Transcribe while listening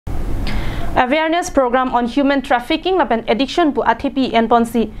Awareness program on human trafficking lapen addiction pu ATP and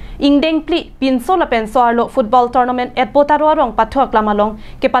ponsi Ingdeng phli pinso lapen soarlo football tournament at Botaro rong pathok lamalong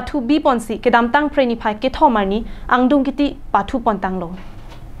ke pathu bi ponsi ke damtang preni phai ke thomarni angdung kiti pathu pontanglo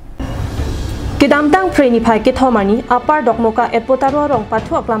ke damtang preni phai ke thomarni upper dokmoka at Botaro rong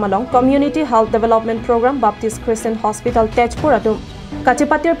pathok lamalong community health development program Baptist Christian Hospital Tejpur atum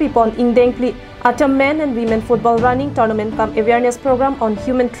kachipatir pipon Ingdeng phli at a men and women football running tournament kam awareness program on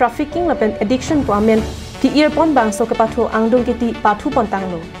human trafficking lapen addiction ko amen ki earpon bangso ke pathu angdung kiti pathu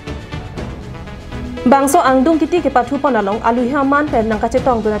pontanglo bangso angdung kiti ke pathu ponalong aluha man pen nang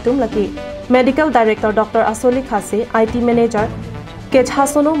kachetong dunatum laki medical director Dr. Asoli Khase IT manager Kech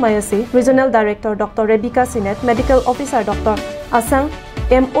Hasono Mayase regional director Dr. Rebecca Sinet medical officer Dr. Asang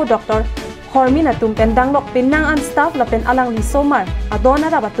MO Dr. Hormina tum pendang lok pinang an staff lapen alang li somar adona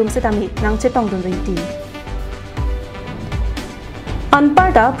rabatum setami nang chetong dun riti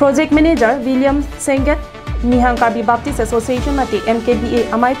Anparta project manager William Senget Nihang Karbi Baptist Association mati MKBA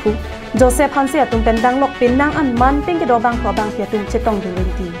Amaipu Joseph Hanse atum pendang lok pinang an man peng ke dobang ko bang tum chetong dun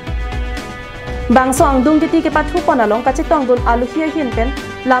riti Bangso angdung kiti ke pathu ponalong ka chetong dun alu hia hin pen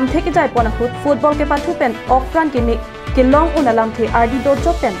lam theke jai pona hut football ke pathu pen okran ke mi ke long unalam the RD dot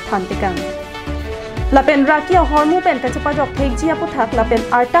job pen than tekang Lapen rakia hormu pen kachapajok thekjia puthak lapen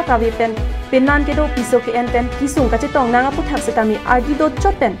arta kawi pen penan ke do piso ke en pen kisung kachetong nanga puthak setami ardi do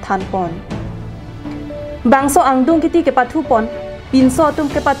chopen thanpon Bangso angdung kiti ke pathu pon pinso atum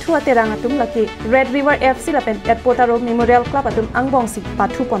ke pathu aterang atum laki Red River FC lapen at Potaro Memorial Club atum angbongsi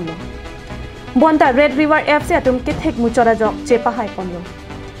pathu ponlo Bonta Red River FC atum ke thek muchora jok chepa hai ponlo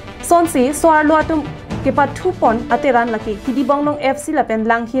Sonsi soarlo atum ke pathu pon ateran laki hidibonglong FC lapen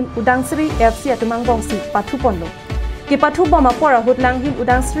langhin udangsri FC atumang bongsi pathu ponlo ke pathu boma pora hut langhin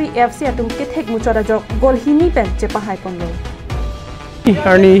udangsri FC atum ke thek muchora jok gol hini pen chepa hai ponlo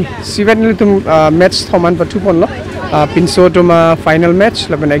Arni siven tum match thoman pathu ponlo pinso tuma final match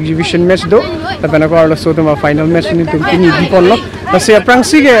lapen exhibition match do lapen ko arlo so tuma final match ni tum pini di ponlo se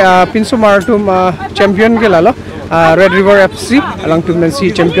aprangsi ke pinso mar tum champion ke lalo Red River FC alang tum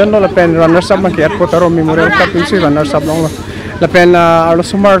si champion lo lapen runners up ma ke Potaro Memorial Cup si runners up long lapen arlo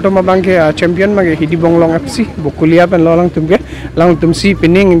sumar to ma bang ke champion ma ke hidibonglong FC bokulia pen lo lang tum si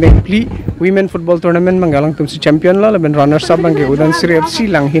pinning in the phli women football tournament ma lang tum si champion lo lapen runners up bang ke udansri FC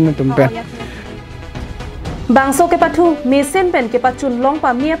lang hin tum pe Bangso ke pathu mesen pen ke pachun long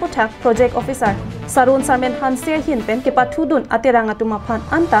pa mia puthak project officer Sarun Sarmen Hanse hin pen ke pathu dun ateranga tuma phan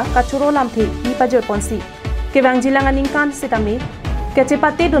anta kachuro lamthi ni pajor ponsi Kewang jilangan ingkan sitami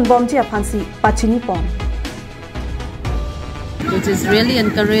kecipati dun bomji apansi pachini pon which is really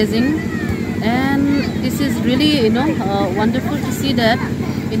encouraging and this is really wonderful to see that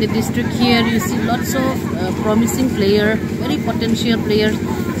in the district here you see lots of promising players, very potential players,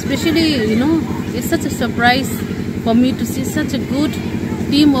 especially it's such a surprise for me to see such a good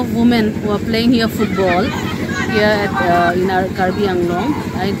team of women who are playing here football here at, in our Karbi Anglong.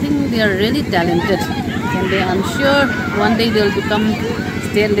 I think they are really talented. And I'm sure one day they'll become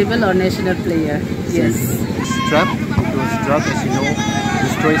state level or national player. Yes. Those drugs, as you know,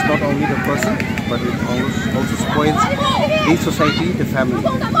 destroys not only the person, but it also spoils the society, the family.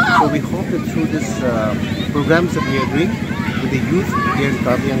 So we hope that through this programs that we are doing with the youth here in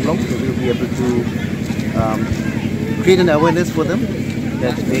Karbi Anglong, we will be able to create an awareness for them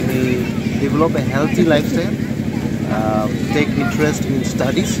that they may develop a healthy lifestyle, take interest in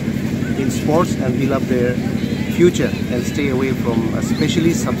studies, in sports and build up their future and stay away from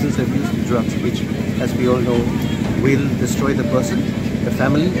especially substance abuse drugs, which as we all know will destroy the person, the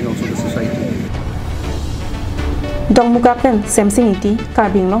family and also the society. Dong Mugapen Samsing Iti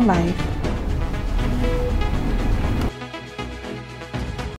Karbi Anglong Live